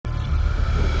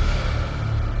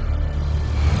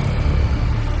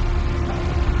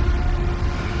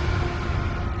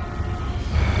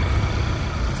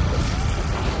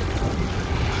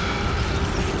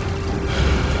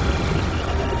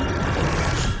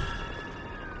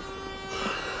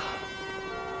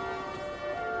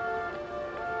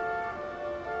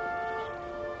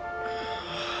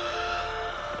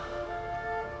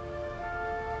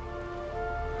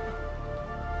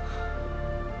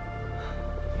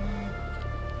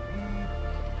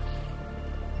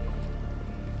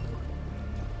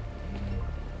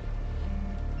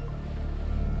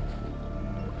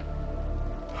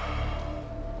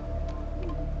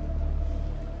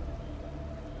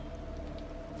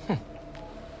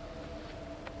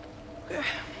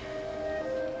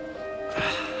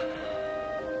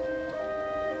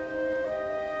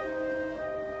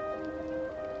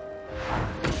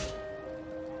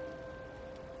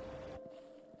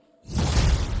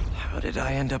How did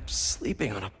I end up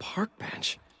sleeping on a park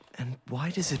bench? And why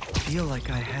does it feel like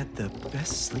I had the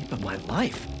best sleep of my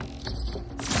life?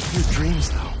 Few dreams,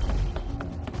 though.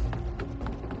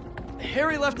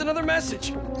 Harry left another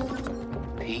message.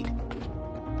 Pete,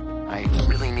 I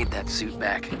really need that suit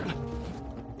back.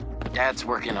 Dad's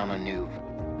working on a new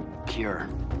cure,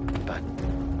 but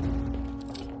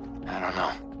I don't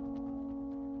know.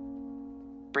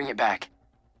 Bring it back,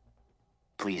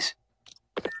 please.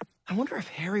 I wonder if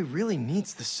Harry really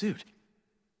needs the suit.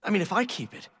 I mean, if I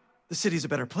keep it, the city's a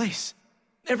better place.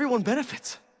 Everyone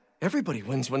benefits. Everybody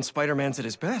wins when Spider-Man's at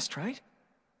his best, right?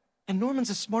 And Norman's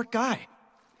a smart guy.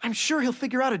 I'm sure he'll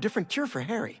figure out a different cure for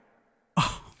Harry.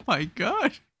 Oh my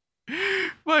god.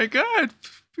 My god.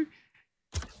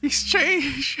 He's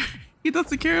changed. He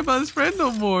doesn't care about his friend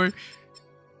no more.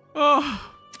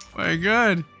 Oh my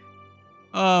god.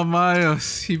 Oh,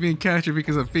 Miles. He been captured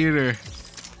because of Peter.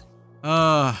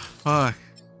 Oh, fuck.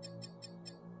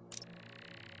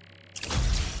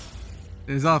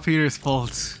 It's all Peter's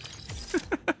fault.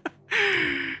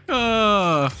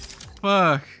 Oh,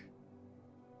 fuck.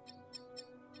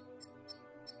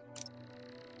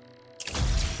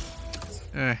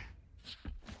 Alright.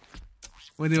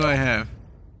 What do I have?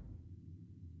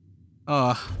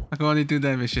 Oh, I can only do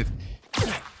that mission.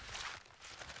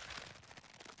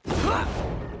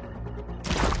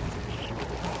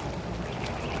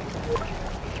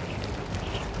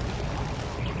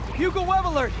 Hugo Web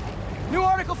alert! New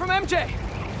article from MJ!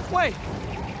 Wait,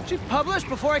 she published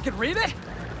before I could read it?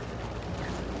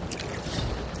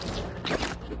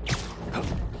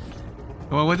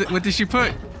 Come on, what did she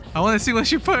put? I want to see what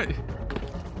she put.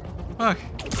 Fuck.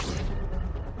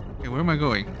 Okay, where am I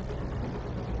going?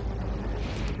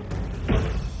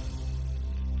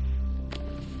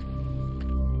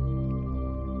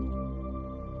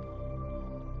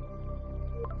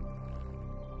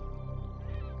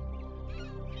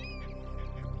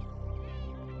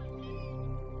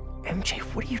 MJ,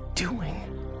 what are you doing?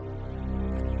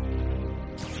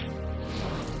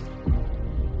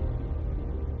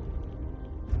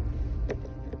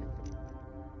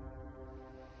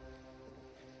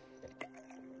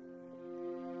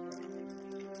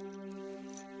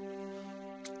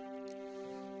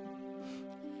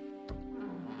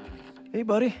 Hey,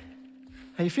 buddy.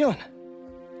 How you feeling?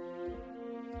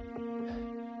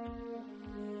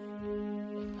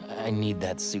 I need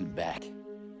that suit back.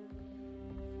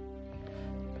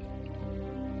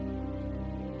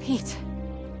 Pete.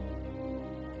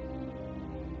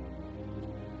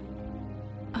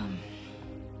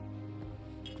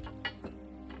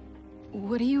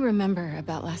 What do you remember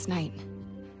about last night?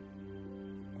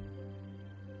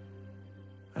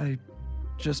 I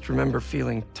just remember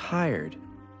feeling tired.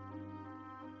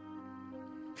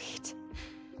 Pete.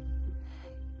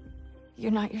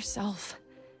 You're not yourself.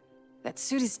 That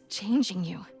suit is changing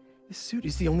you. This suit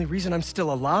is the only reason I'm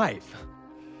still alive.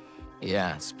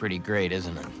 Yeah, it's pretty great,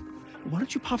 isn't it? Why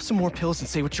don't you pop some more pills and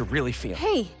say what you're really feeling?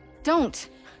 Hey, don't.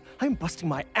 I'm busting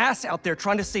my ass out there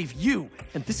trying to save you,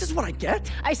 and this is what I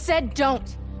get? I said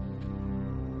don't.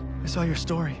 I saw your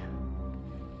story.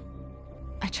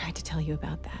 I tried to tell you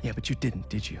about that. Yeah, but you didn't,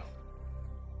 did you?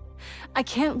 I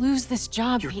can't lose this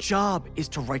job, Your Pete. job is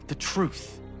to write the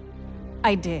truth.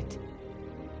 I did.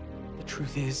 The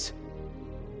truth is,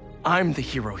 I'm the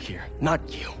hero here, not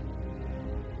you.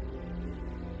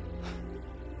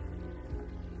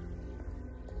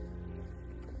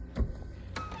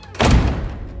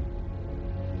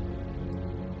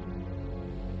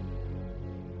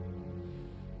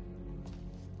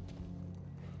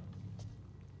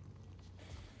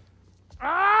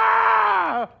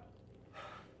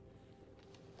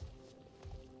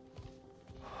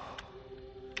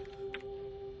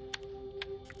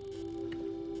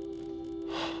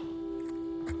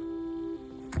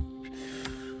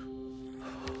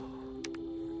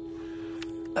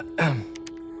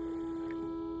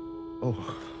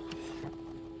 Oh.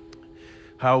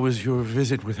 How was your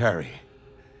visit with Harry?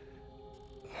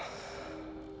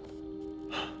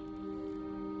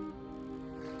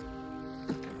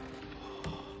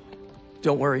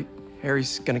 Don't worry,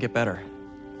 Harry's gonna get better.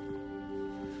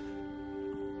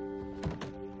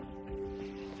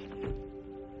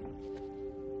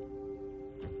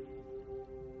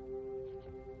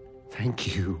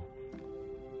 Thank you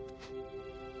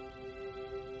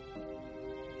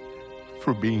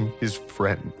for being his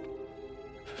friend.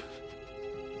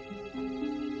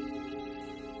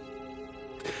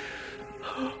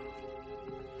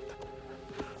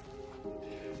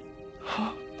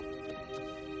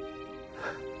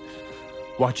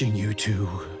 Watching you two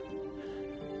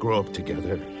grow up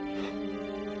together.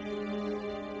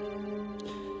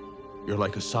 You're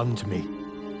like a son to me.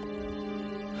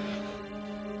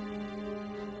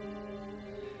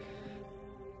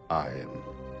 I am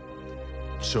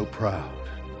so proud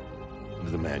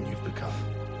of the man you've become.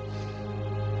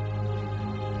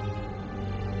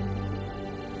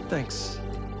 Thanks,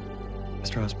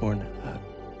 Mr. Osborn.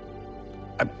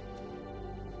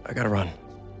 I gotta run.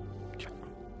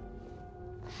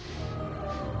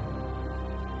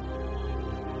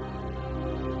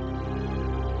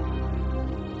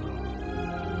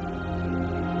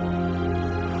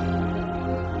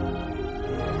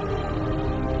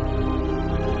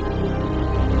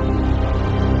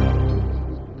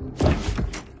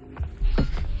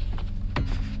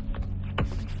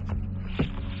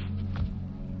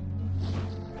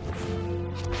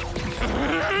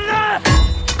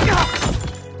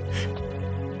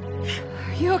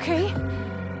 You okay?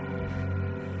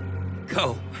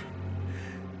 Go.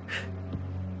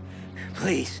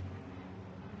 Please.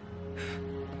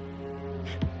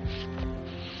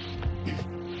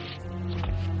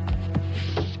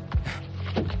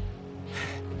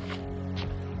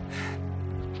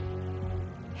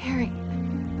 Harry.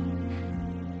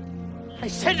 I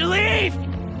said to leave!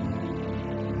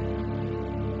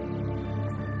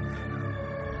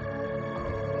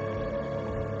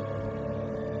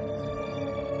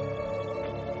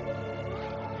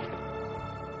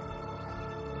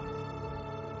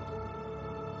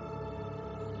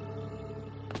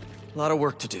 A lot of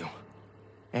work to do.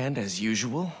 And as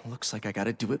usual, looks like I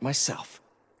gotta do it myself.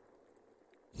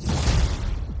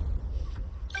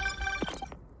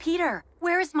 Peter,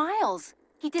 where is Miles?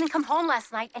 He didn't come home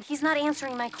last night, and he's not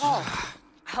answering my call.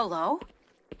 Hello?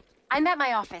 I'm at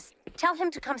my office. Tell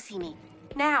him to come see me.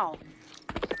 Now.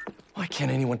 Why can't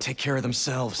anyone take care of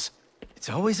themselves? It's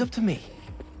always up to me.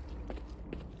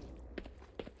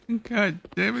 God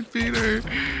damn it, Peter.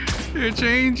 You're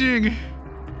changing.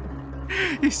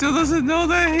 He still doesn't know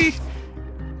that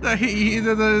the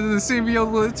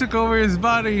symbiote took over his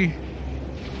body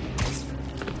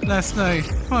last night.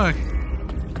 Fuck.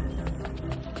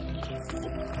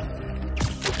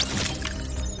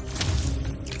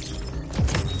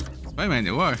 Spider-Man,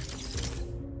 you are.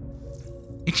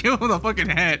 He killed him with a fucking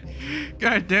hat.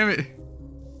 God damn it.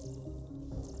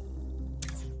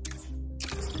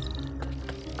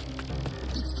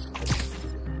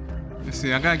 Let's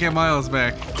see, I gotta get Miles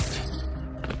back.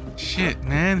 Shit,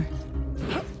 man.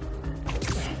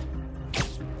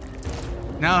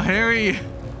 Now Harry.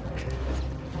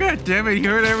 God damn it, he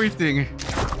heard everything.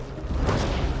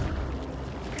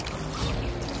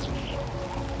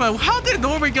 But how did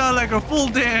Norman got like a full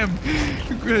damn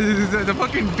the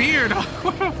fucking beard?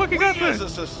 What the fuck he got We as that? a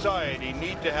society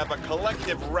need to have a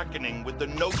collective reckoning with the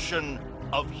notion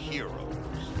of heroes.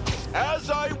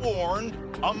 As I warned,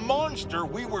 a monster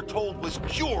we were told was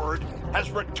cured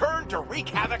has returned to wreak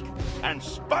havoc, and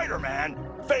Spider-Man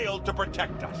failed to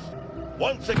protect us.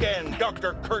 Once again,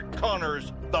 Dr. Kurt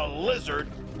Connors, the Lizard,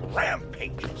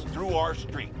 rampages through our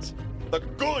streets. The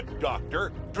good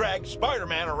doctor dragged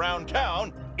Spider-Man around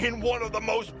town in one of the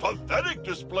most pathetic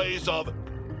displays of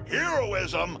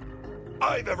heroism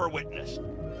I've ever witnessed.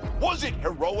 Was it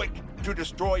heroic to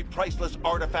destroy priceless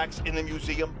artifacts in the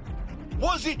museum?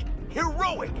 Was it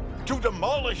heroic to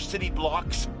demolish city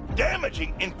blocks,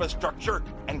 damaging infrastructure,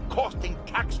 and costing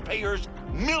taxpayers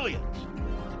millions?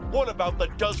 What about the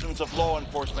dozens of law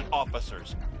enforcement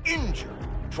officers injured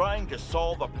trying to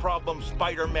solve a problem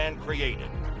Spider-Man created?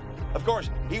 Of course,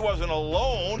 he wasn't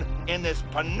alone in this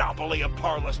panoply of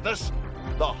parlousness.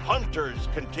 The hunters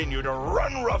continue to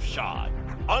run roughshod,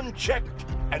 unchecked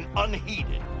and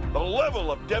unheeded. The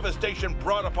level of devastation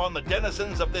brought upon the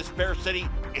denizens of this fair city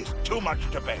is too much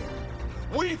to bear.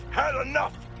 We've had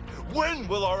enough. When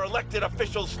will our elected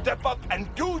officials step up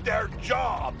and do their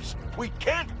jobs? We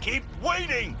can't keep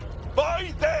waiting.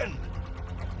 By then,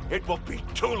 it will be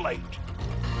too late.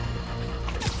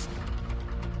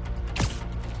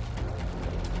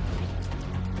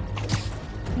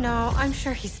 No, I'm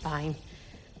sure he's fine.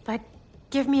 But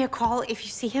give me a call if you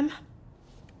see him.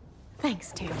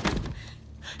 Thanks, Tim.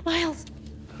 Miles!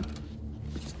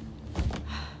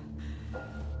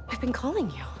 I've been calling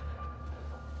you.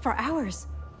 For hours.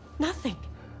 Nothing.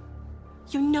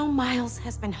 You know Miles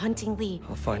has been hunting Lee.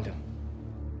 I'll find him.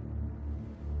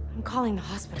 I'm calling the I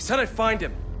hospital. said I'd find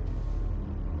him.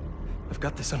 I've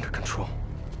got this under control.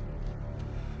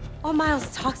 All Miles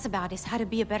talks about is how to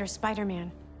be a better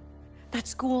Spider-Man. Not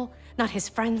school, not his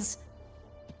friends.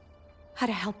 How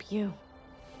to help you.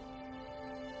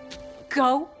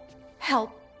 Go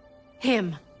help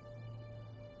him.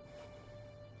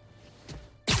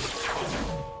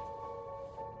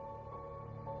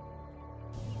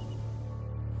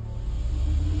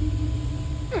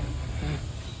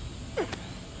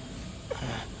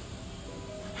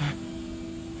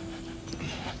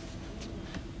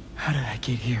 that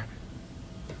gate here.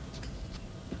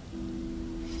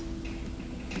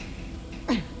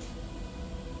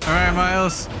 Alright,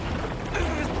 Miles. Are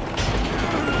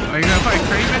you gonna fight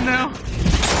Craven now?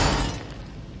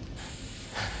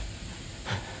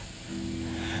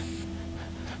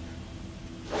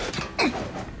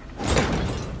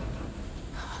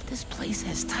 This place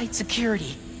has tight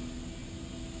security.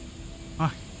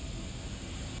 Oh.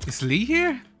 Is Lee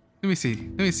here? Let me see.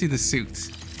 Let me see the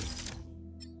suits.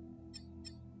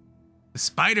 The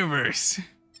Spider-Verse.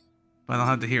 But I don't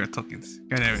have the hero tokens.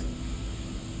 God damn it.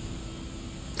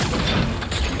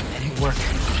 That didn't work.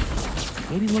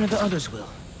 Maybe one of the others will.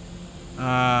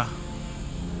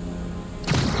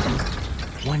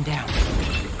 One down.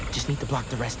 Just need to block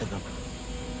the rest of them.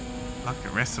 Block the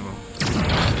rest of them.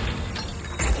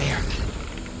 There.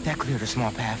 That cleared a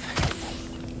small path.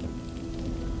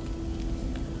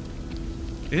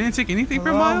 They didn't take anything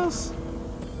from Hello? Miles?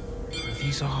 Are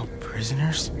these all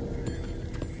prisoners?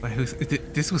 But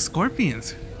this was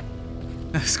Scorpion's.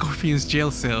 Scorpion's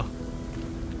jail cell.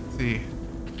 Let's see.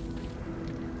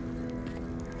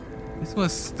 This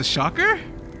was the Shocker?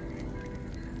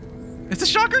 Is the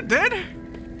Shocker dead?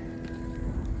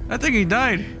 I think he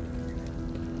died.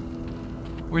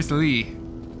 Where's Lee?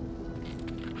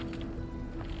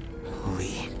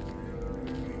 Lee.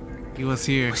 He was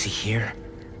here. Was he here?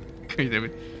 God damn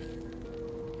it.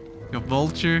 The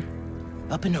Vulture.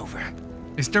 Up and over.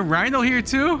 Is the Rhino here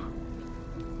too?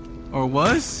 Or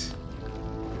was?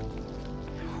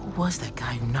 Who was that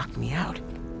guy who knocked me out?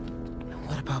 And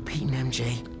what about Pete and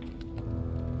MJ?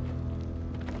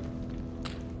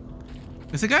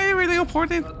 Is the guy really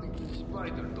important?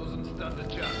 Spider doesn't stand a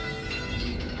chance.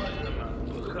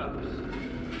 Spider-Man perhaps.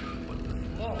 But the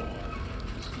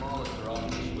smallest are often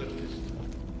the swiftest.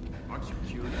 Aren't you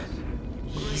curious?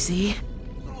 Easy.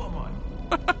 So am I.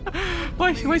 Why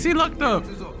is he locked up?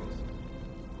 It is obvious.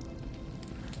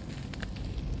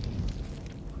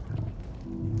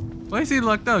 Why is he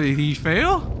locked up? Did he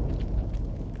fail?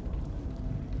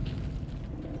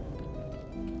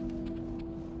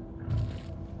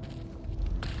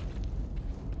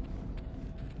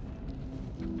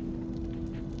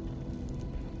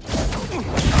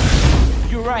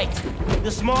 You're right.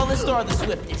 The smallest are the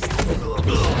swiftest.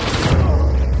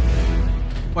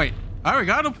 Wait, I already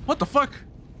got him? What the fuck?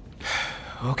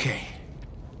 Okay.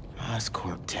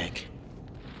 Oscorp tech.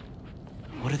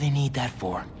 What do they need that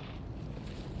for?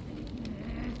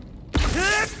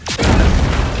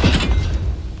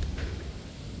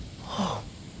 Oh.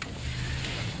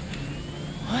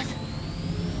 What?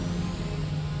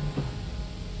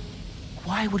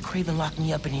 Why would Craven lock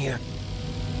me up in here?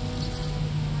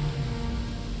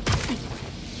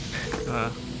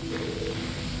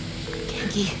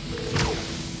 Genki,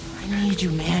 I need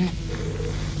you, man.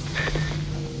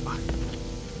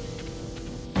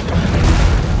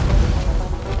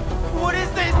 What is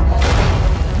this?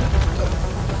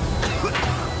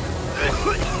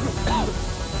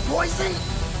 Poison?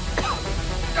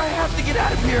 I have to get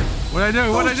out of here. What'd I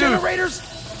do? What'd I Those do? generators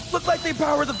look like they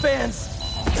power the fans.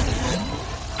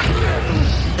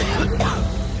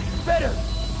 Better,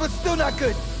 but still not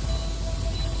good.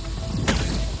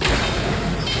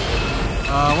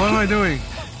 What am I doing?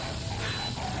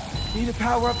 Need to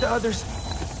power up the others.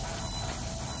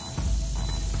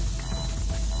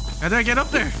 How did I get up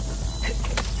there?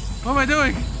 What am I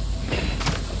doing?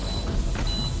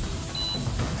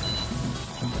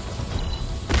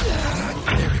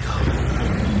 There we go.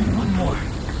 One more.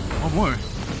 One more.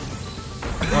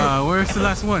 Where's the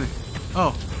last one?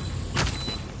 Oh.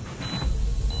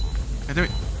 I do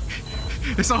it.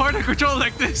 It's so hard to control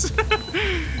like this.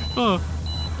 Oh.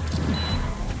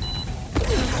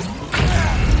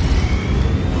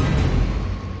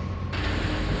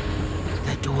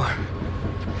 That door.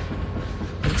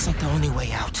 Looks like the only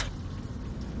way out.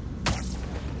 You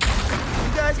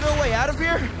guys know a way out of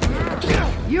here?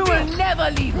 You will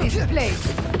never leave this place.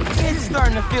 It's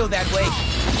starting to feel that way.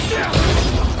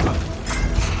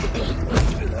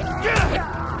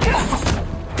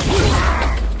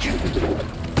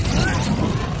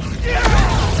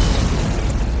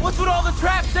 What's with all the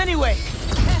traps anyway?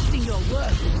 Testing your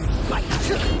worth. Makes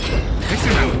it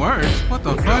even worse. What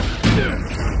the fuck?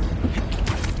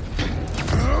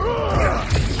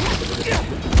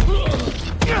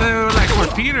 They were like for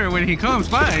Peter when he comes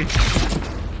by.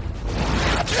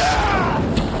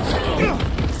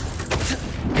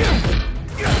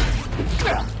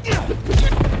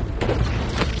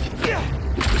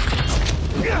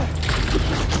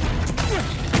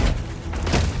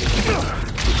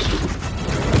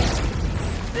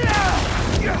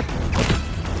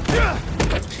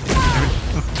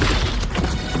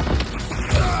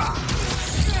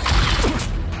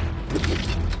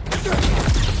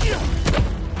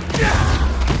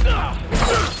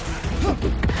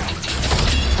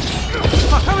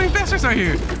 course I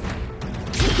hear.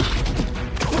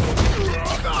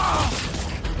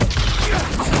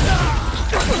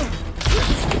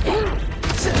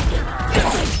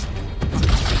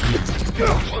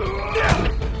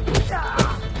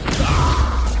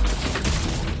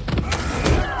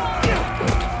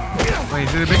 Wait,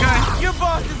 is it a big guy? Your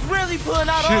boss is really pulling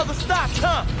out all the stops,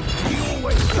 huh? He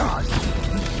always does.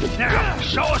 Now,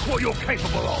 show us what you're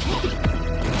capable of.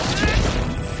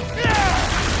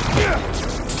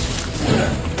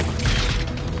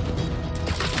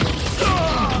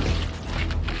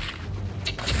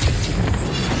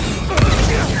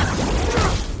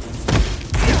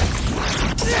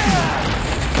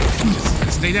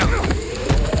 Stay down. Oh,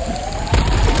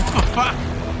 fuck.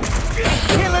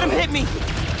 Can't let him hit me.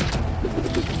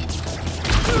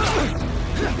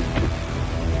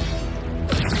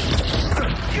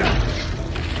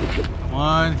 Come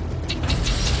on.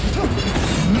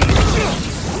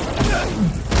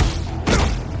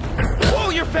 Whoa,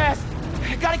 you're fast.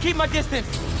 I gotta keep my distance.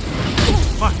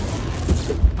 Fuck.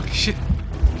 Fucking shit.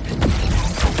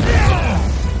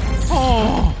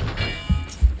 Oh.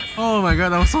 Oh my god,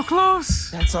 that was so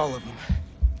close. That's all of them.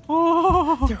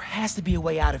 Oh. There has to be a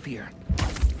way out of here.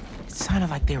 It sounded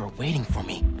like they were waiting for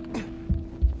me.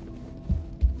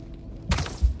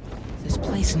 This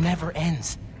place never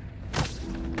ends.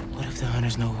 What if the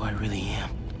hunters know who I really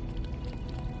am?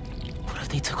 What if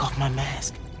they took off my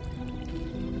mask?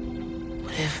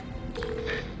 What if...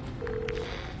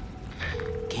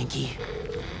 Genki,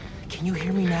 can you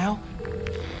hear me now?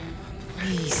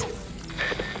 Please.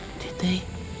 Did they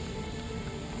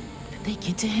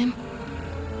get to him?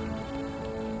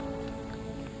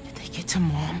 Did they get to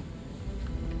Mom?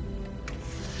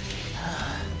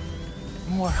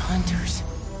 More hunters.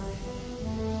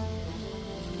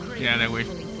 Yeah, that way.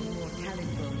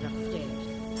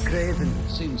 Craven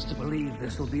seems to believe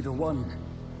this will be the one.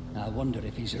 I wonder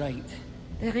if he's right.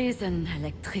 There is an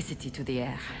electricity to the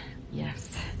air, yes.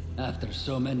 After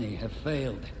so many have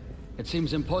failed, it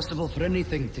seems impossible for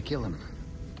anything to kill him.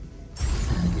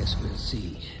 I guess we'll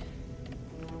see.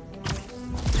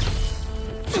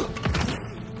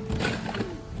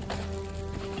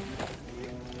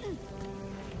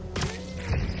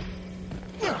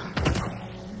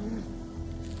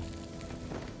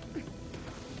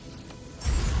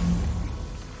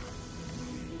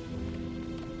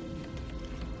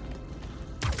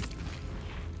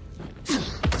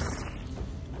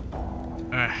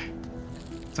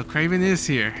 So Craven is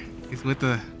here. He's with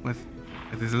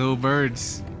his little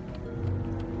birds.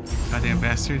 Goddamn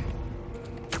bastard.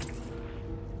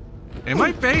 Am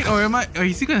I bait or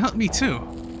is he gonna help me too?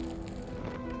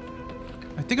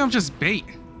 I think I'm just bait.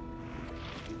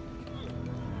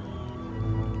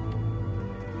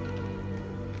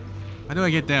 How do I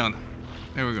get down?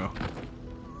 There we go.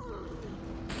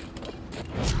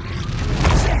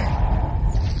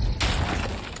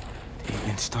 They've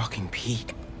been stalking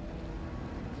Pete.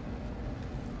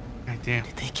 God damn.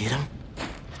 Did they get him? The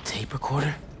tape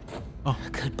recorder? Oh. I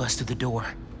could bust through the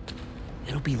door.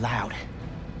 It'll be loud.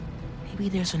 Maybe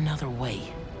there's another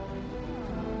way.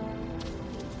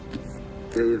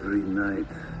 Every night,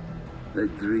 I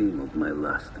dream of my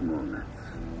last moments.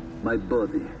 My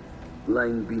body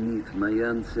lying beneath my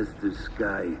ancestors'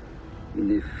 sky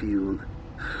in a field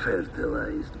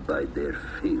fertilized by their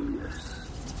failures.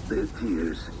 Their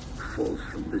tears fall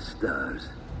from the stars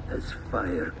as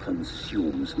fire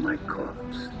consumes my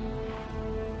corpse.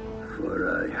 For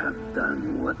I have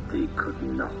done what they could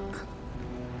not.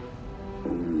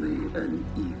 Only an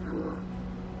equal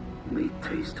may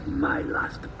taste my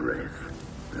last breath,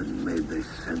 and may they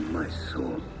send my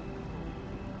soul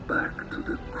back to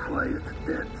the quiet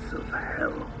depths of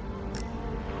hell.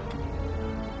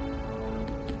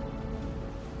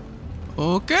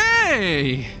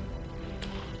 Okay.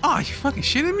 Oh, you fucking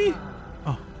shitting me?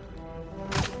 Oh.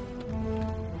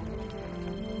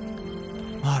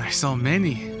 Oh, there's so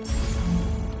many.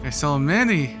 There's so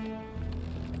many.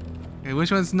 Okay,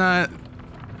 which one's not?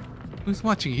 Who's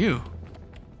watching you?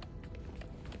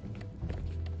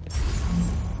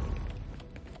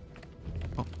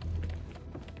 Oh.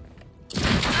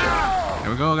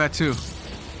 There we go, got two.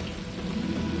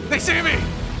 They see me!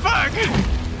 Fuck!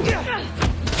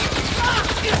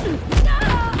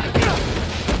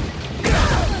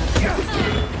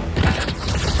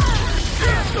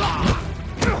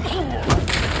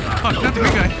 Fuck, not the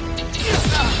big guy.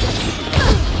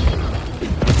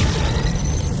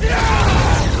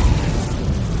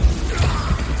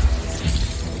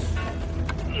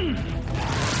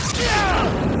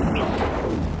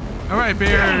 Alright,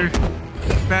 bear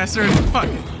bastard. Fuck.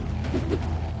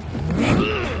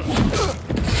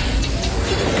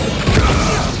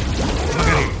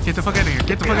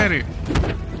 the fuck out of here.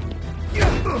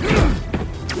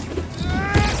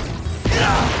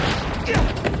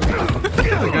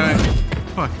 The guy.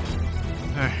 Fuck.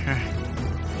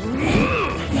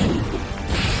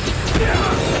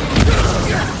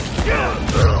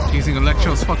 Using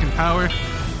Electro's fucking power.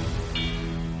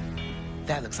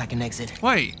 That looks like an exit.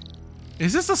 Wait,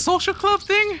 is this a social club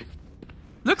thing?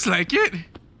 Looks like it.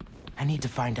 I need to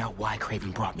find out why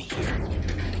Craven brought me here.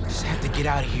 Just have to get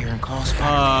out of here and call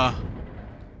Spider-Man.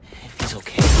 If he's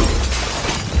okay.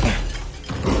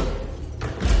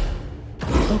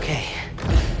 Okay.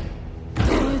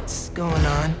 What's going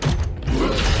on?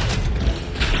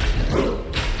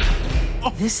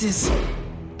 Oh. This is...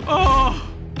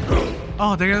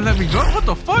 Oh, they're gonna let me go? What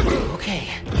the fuck? Okay.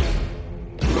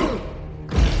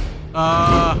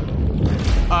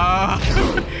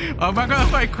 Am I gonna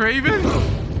fight Craven?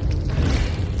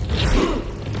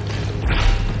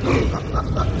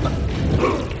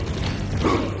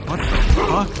 What the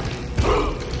fuck?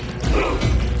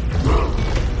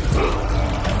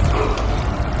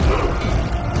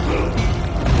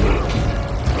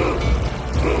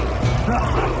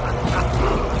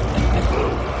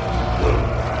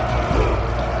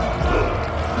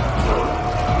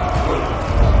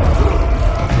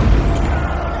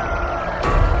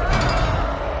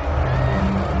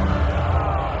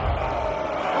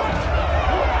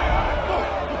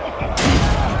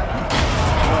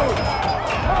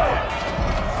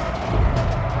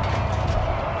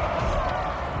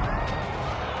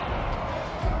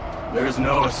 There's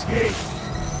no escape.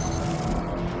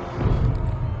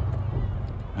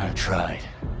 I tried.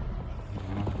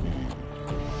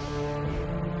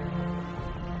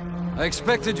 I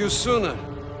expected you sooner.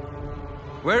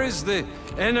 Where is the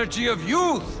energy of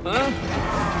youth, huh?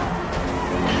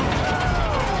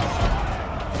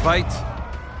 Fight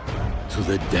to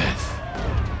the death.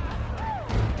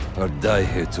 Or die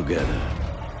here together.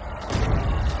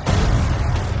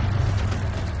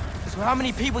 So how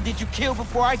many people did you kill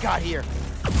before I got here?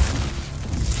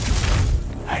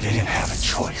 I didn't have a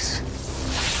choice.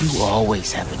 You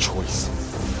always have a choice.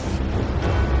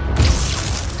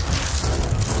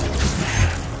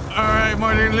 Alright,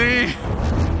 Martin Lee.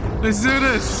 Let's do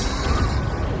this.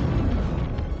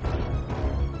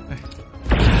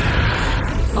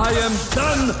 I am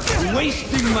done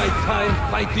wasting my time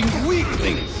fighting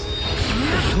weaklings.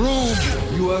 Prove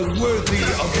you are worthy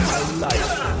of my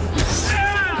life.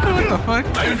 What the fuck?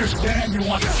 I understand you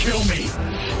want to kill me,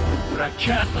 but I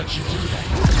can't let you do that.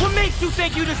 What makes you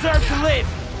think you deserve to live?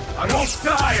 I won't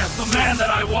die as the man that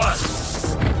I was.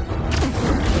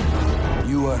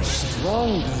 You are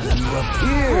stronger than you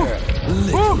appear,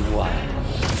 little one.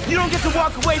 You don't get to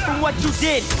walk away from what you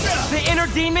did. The inner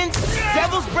demons,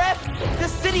 devil's breath, the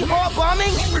city hall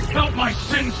bombing. Recount my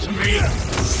sins to me.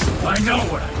 I know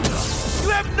what I've done. You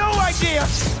have no idea.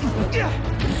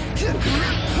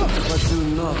 But do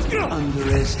not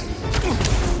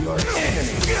underestimate your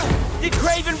enemy. Did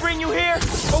Craven bring you here,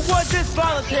 or was this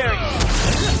voluntary?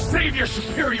 Save your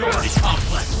superiority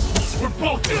complex. We're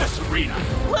both in this arena.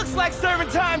 Looks like serving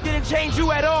time didn't change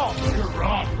you at all. You're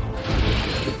wrong.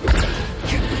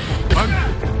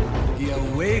 He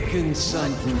awakened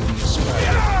something in you,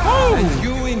 Spider. And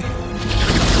you in...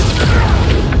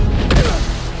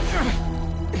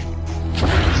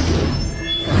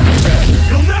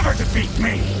 You'll never defeat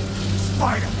me!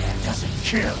 Spider-Man doesn't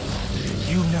kill.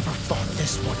 You never fought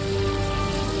this one.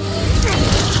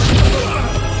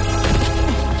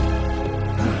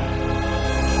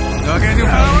 Do I get new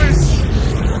powers?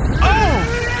 Oh!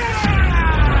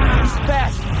 He's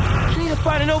fast. I need to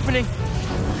find an opening.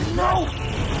 No!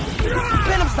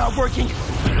 Venom's not working.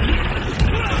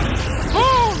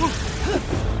 Oh!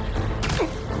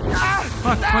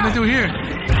 Fuck, what do I do here?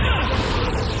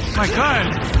 My god!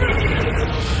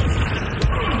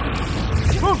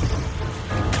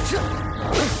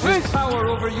 His power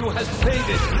over you has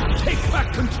faded. Take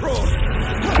back control.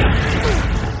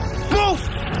 Move!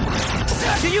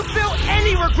 Do you feel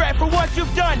any regret for what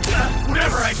you've done?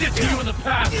 Whatever I did to you in the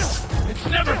past, it's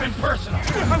never been personal.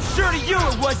 I'm sure to you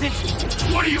it wasn't.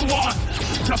 What do you want?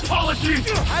 An apology?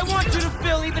 I want you to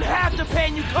feel even half the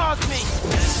pain you caused me.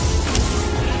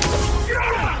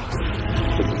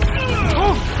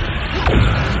 Oh!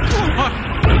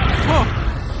 Oh!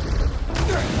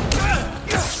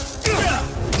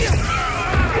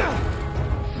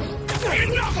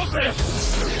 Enough of this!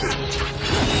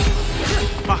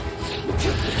 Fuck.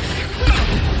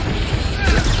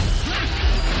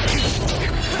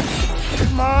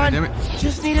 Come on. Damn it.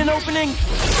 Just need an opening.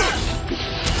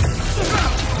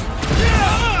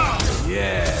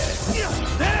 Yeah.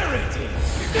 There it is.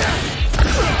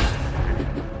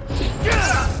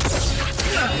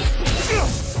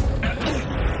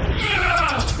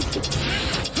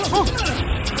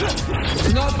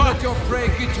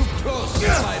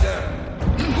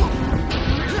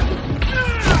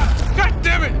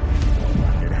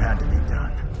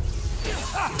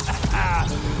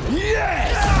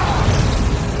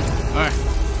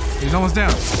 almost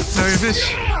down. Sorry,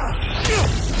 fish.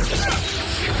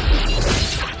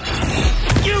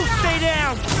 You stay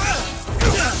down!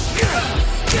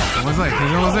 Almost there.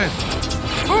 He's almost there.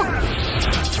 Oh.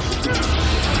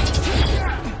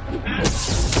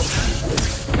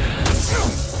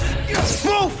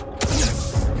 Move!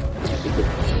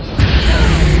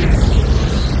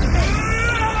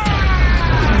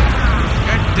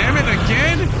 God damn it,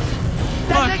 again?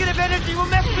 That negative energy will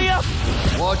mess me up!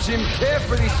 Watch him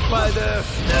carefully, Spider.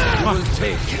 He will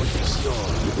take what is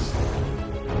yours.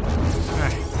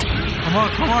 Right. Come on,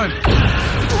 come on.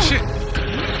 Shit.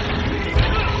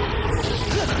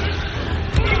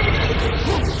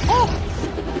 Oh.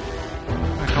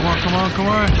 Right, come on, come on, come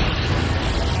on.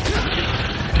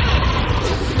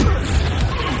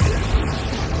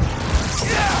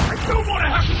 I don't want to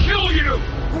have to kill you!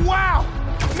 Wow!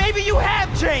 Maybe you have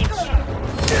changed!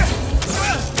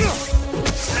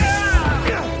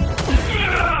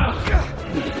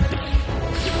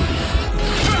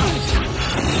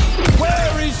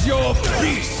 Where is your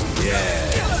beast? Yeah.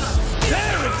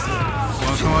 There it is. Come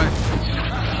on, come on.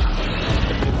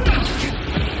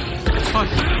 Fuck.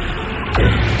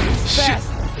 Fast!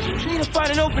 Need to find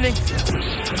an opening.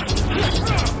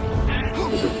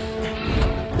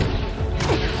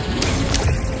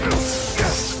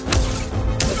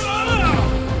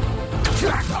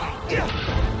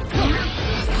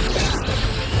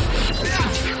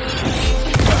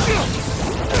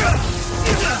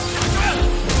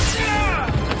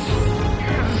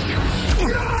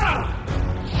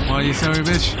 Come on, you sorry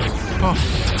bitch. Oh.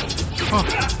 Oh.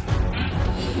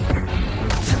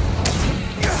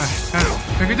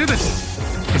 I can do this.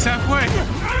 It's halfway.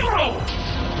 Oh.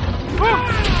 Oh.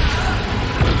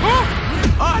 Oh,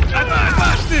 I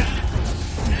botched it.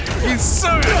 You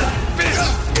sorry bitch.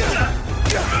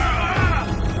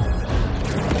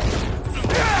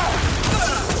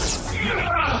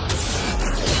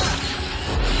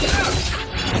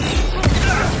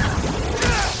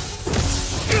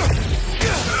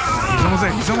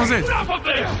 He's almost in. Stop up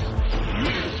there!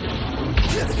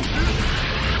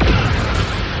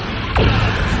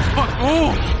 Fuck!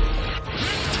 Oh!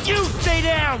 You stay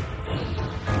down!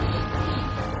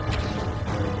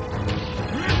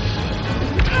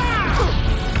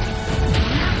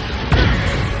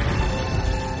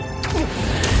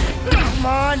 Come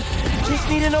on! Just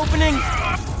need an opening!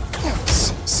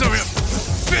 Sorry,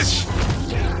 fish!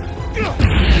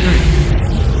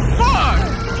 Fuck!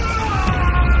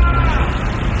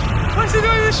 Why is he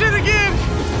doing this shit again?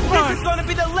 This is gonna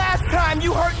be the last time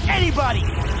you hurt anybody!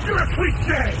 You're a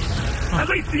cliche! At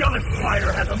least the other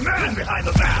spider has a man behind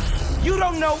the mask! You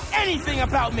don't know anything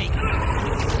about me!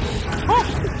 Oh.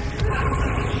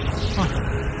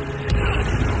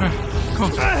 Go.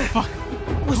 Fuck.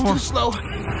 Was too slow.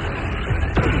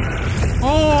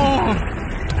 Oh!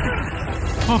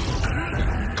 Oh!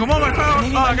 Come on, my power!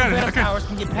 Maybe Oh, I got it. Okay. Powers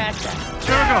can get past that.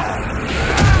 Here we go.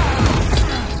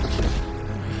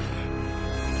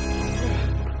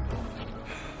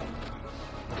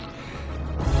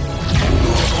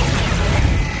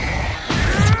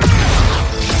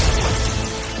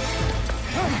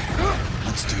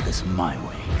 Let's do this my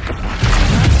way.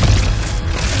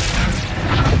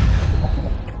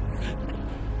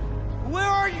 Where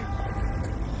are you?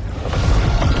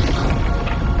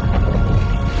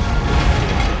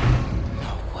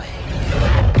 No way.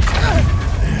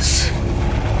 This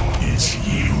is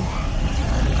you.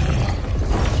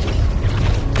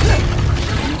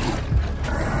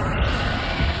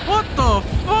 What the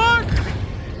fuck?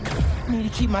 I need to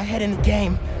keep my head in the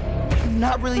game. I'm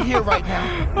not really here right now.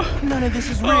 None of this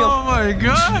is real. Oh my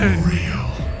god! It's more real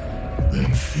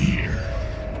than fear.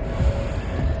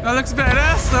 That looks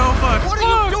badass though, but What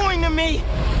are you doing to me?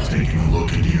 Taking a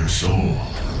look into your soul,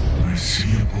 I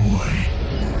see a boy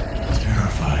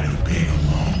terrified of being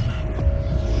alone,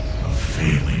 of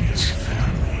failing his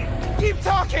family. Keep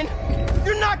talking!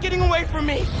 You're not getting away from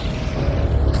me!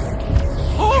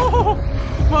 Oh,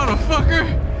 motherfucker!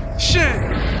 Shit!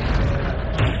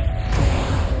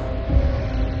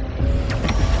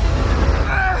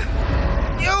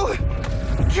 You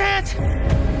can't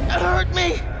hurt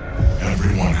me!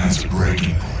 Everyone has a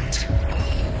breaking point,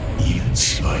 even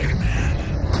Spider-Man.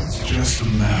 It's just a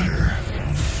matter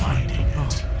of finding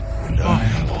it. And I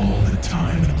have all the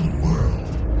time in the world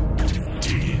to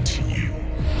dig into you.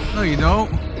 No, you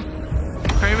don't.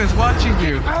 Kraven's watching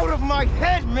you. Out of my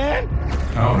head, man!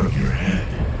 Out of your head.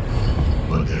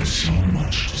 But there's so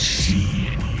much to see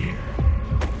in here.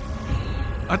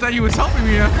 I thought you was helping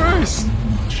me at first. So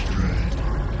much dread.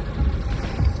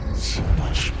 So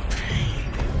much pain.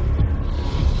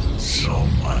 So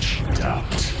much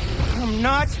doubt. I'm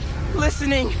not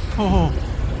listening. Oh,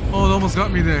 it almost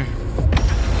got me there.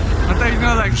 I thought he was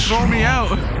gonna like throw me out.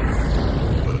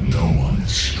 But no one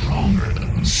is stronger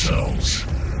than themselves.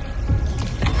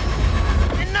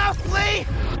 Enough, Lee!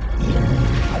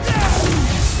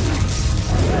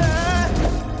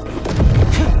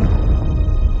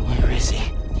 Where is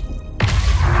he?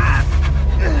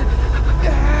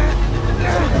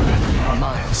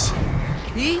 Miles,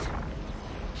 Pete?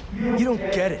 you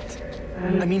don't get it.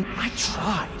 I mean, I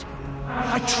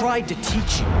tried to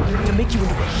teach you, to make you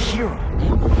into a hero.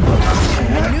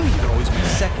 I knew you'd always be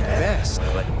second best,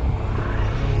 but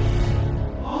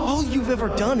all you've ever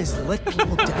done is let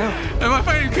people down. Am I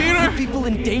fighting Peter? Put people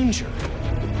in danger.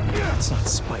 That's not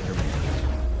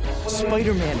Spider-Man.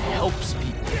 Spider-Man helps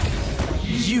people.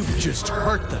 You've just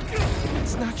hurt them.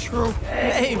 It's not true.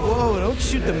 Hey, whoa, don't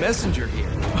shoot the messenger here.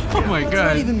 Oh my It's god.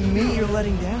 not even me you're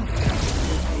letting down.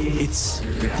 It's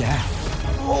your dad.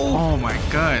 Oh my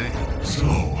god. So,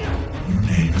 your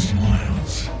name is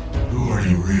Miles. Who are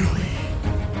you really,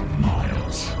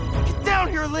 Miles? Get down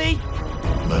here, Lee!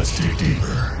 Let's dig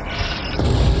deeper.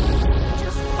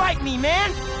 Just fight me,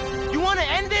 man! You want to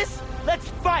end this? Let's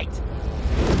fight!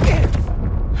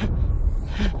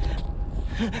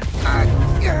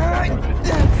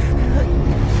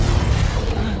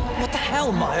 What the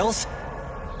hell, Miles?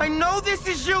 I know this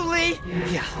is you, Lee!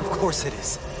 Yeah, of course it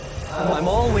is. I'm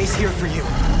always here for you.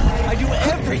 I do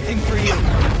everything for you.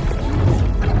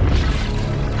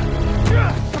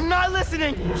 I'm not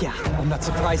listening! Yeah, I'm not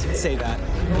surprised you'd say that.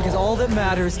 Because all that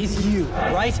matters is you,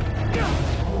 right?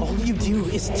 All you do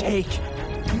is take.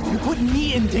 You put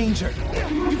me in danger.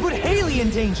 You put Haley in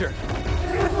danger.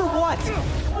 But for what?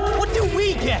 What do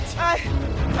we get?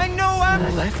 I know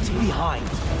I'm left behind.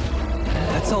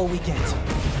 That's all we get.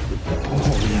 Or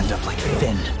we end up like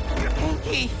Finn.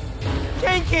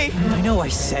 Ganke! I know I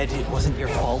said it wasn't your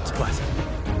fault, but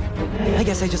I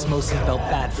guess I just mostly felt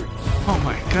bad for you. Oh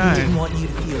my I god. didn't want you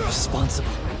to feel responsible.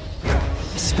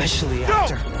 Especially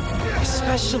after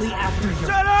your...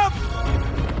 Shut up!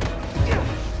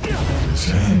 This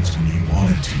ends when you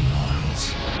wanted to,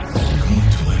 Miles. You're going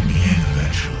to let me in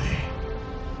eventually.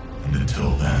 And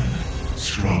until then,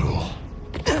 struggle.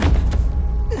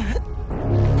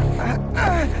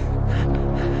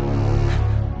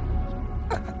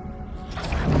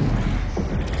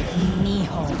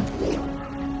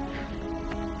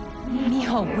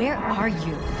 Mijo, where are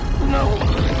you? No!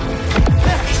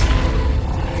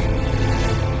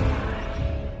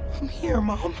 I'm here,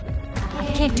 Mom. I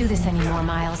can't do this anymore,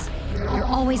 Miles. You're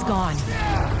always gone.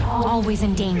 Always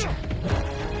in danger.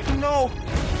 No!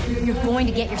 You're going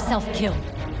to get yourself killed.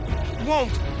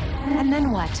 Won't! And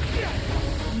then what?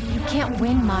 You can't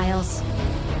win, Miles.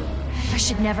 I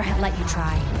should never have let you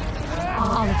try.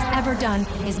 All it's ever done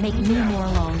is make me more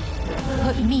alone.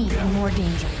 Put me in more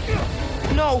danger.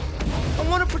 No! I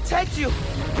want to protect you!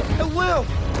 I will!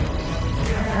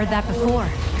 Heard that before.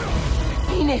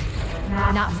 Mean it!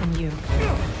 Not from you.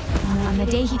 On the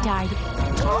day he died,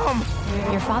 Mom!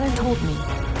 Your father told me,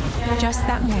 just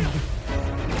that morning,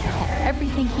 that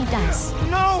everything he does...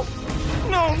 No!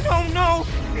 No, no, no!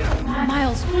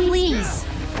 Miles, please!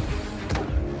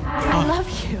 I love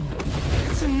you.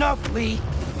 It's enough, Lee.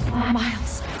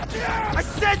 Miles. I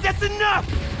said that's enough!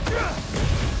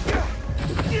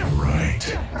 Right.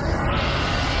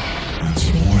 That's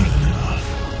more than enough.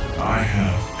 I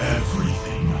have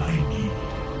everything I need.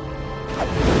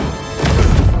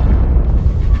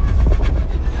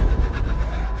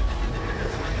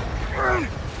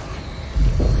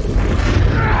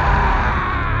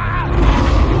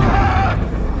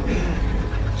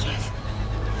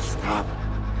 Stop.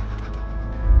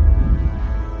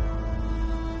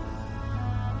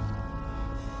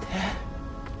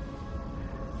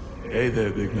 Hey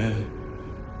there, big man.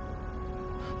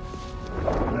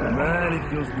 Man, it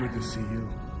feels good to see you.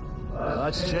 A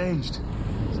lot's changed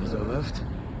since I left.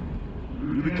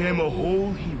 You became a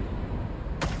whole hero.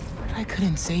 But I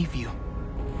couldn't save you.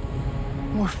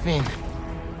 Or Finn.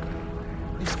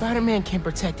 If Spider-Man can't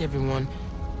protect everyone,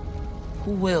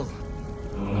 who will?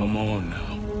 Come on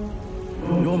now.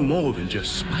 You're more than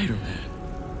just Spider-Man.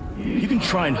 You can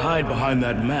try and hide behind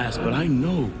that mask, but I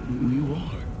know who you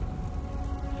are.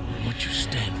 What you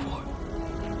stand for.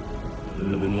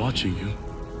 I've been watching you.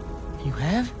 You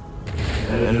have?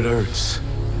 And it hurts.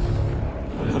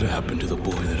 What happened to the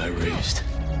boy that I raised?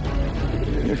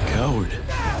 You're a coward.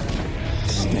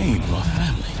 Stained my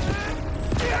family.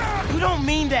 You don't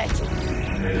mean that!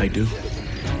 I do.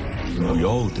 We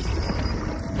all do.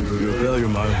 You're a failure,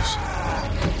 Miles.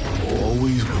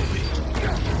 Always will be.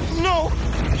 No!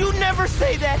 You never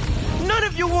say that! None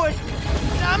of you would!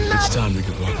 I'm not... It's time to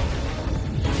give up.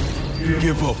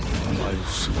 Give up,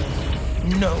 Miles.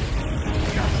 No.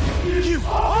 Give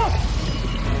up!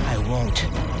 I won't.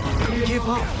 Give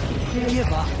up!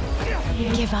 Give up.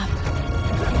 Give up.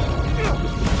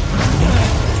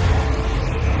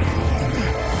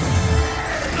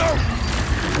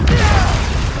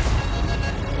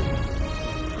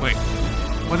 Wait,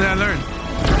 what did I learn?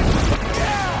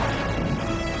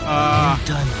 You're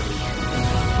done, Lee.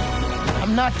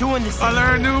 I'm not doing this I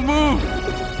learned a new move.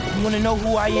 You wanna know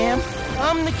who I am?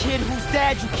 I'm the kid whose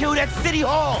dad you killed at City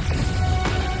Hall.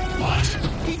 What?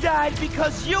 He died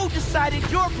because you decided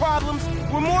your problems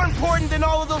were more important than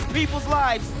all of those people's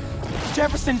lives.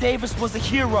 Jefferson Davis was a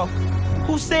hero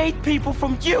who saved people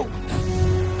from you.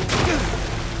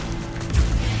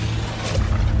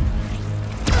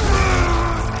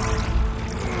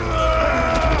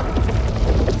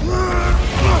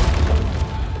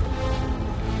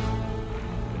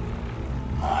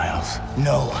 Miles.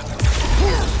 No.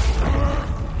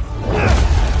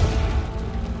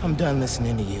 I'm done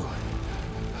listening to you.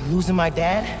 Losing my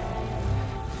dad?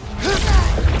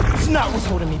 It's not what's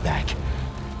holding me back.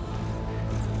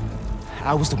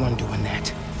 I was the one doing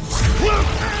that.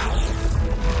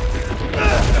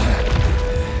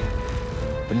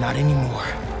 But not anymore.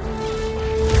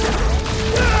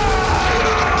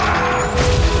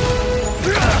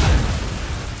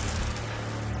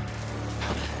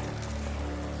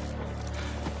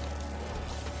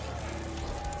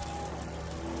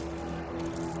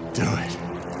 Do it.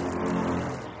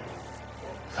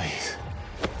 Please.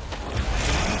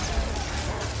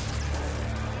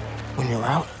 When you're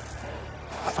out,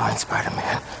 find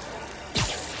Spider-Man.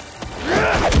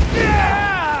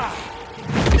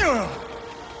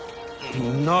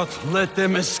 Do not let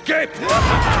them escape!